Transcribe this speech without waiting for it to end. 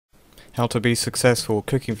How to be successful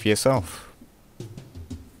cooking for yourself.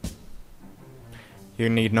 You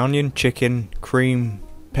need an onion, chicken, cream,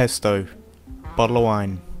 pesto, bottle of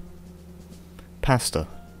wine, pasta,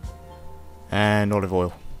 and olive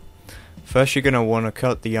oil. First you're going to want to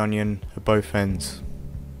cut the onion at both ends.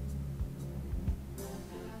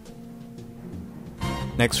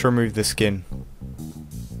 Next remove the skin.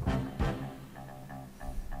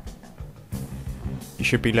 You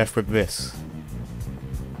should be left with this.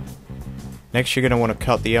 Next you're going to want to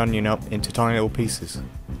cut the onion up into tiny little pieces.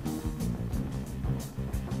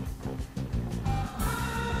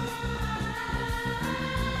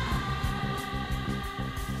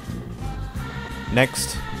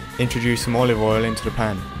 Next, introduce some olive oil into the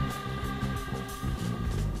pan.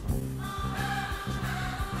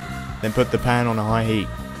 Then put the pan on a high heat.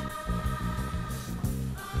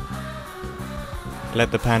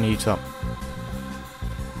 Let the pan heat up.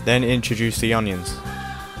 Then introduce the onions.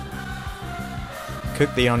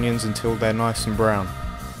 Cook the onions until they're nice and brown.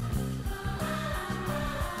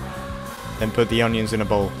 Then put the onions in a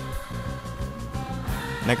bowl.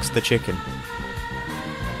 Next, the chicken.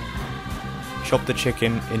 Chop the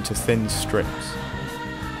chicken into thin strips.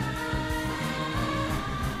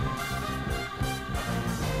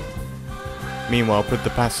 Meanwhile, put the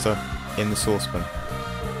pasta in the saucepan.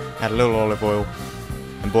 Add a little olive oil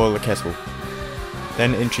and boil the kettle.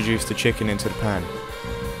 Then introduce the chicken into the pan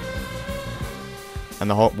and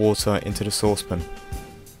the hot water into the saucepan.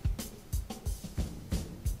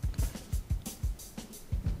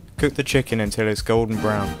 Cook the chicken until it's golden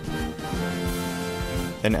brown.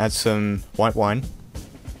 Then add some white wine,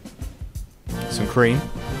 some cream,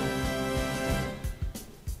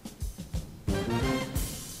 a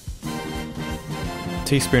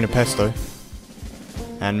teaspoon of pesto,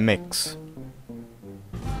 and mix.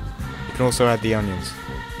 You can also add the onions.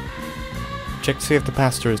 Check to see if the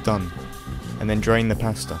pasta is done, and then drain the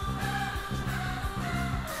pasta.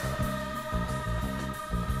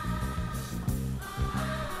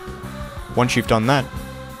 Once you've done that,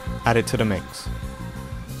 add it to the mix.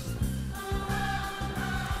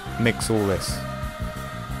 Mix all this.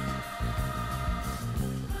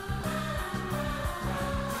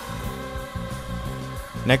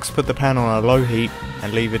 Next, put the pan on a low heat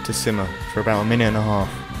and leave it to simmer for about 1.5 minutes.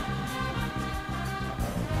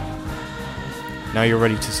 Now you're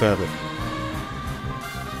ready to serve it.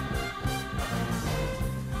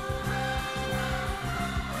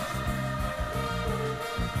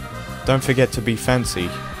 Don't forget to be fancy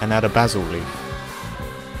and add a basil leaf.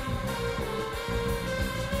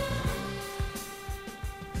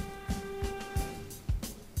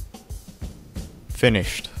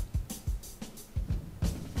 Finished.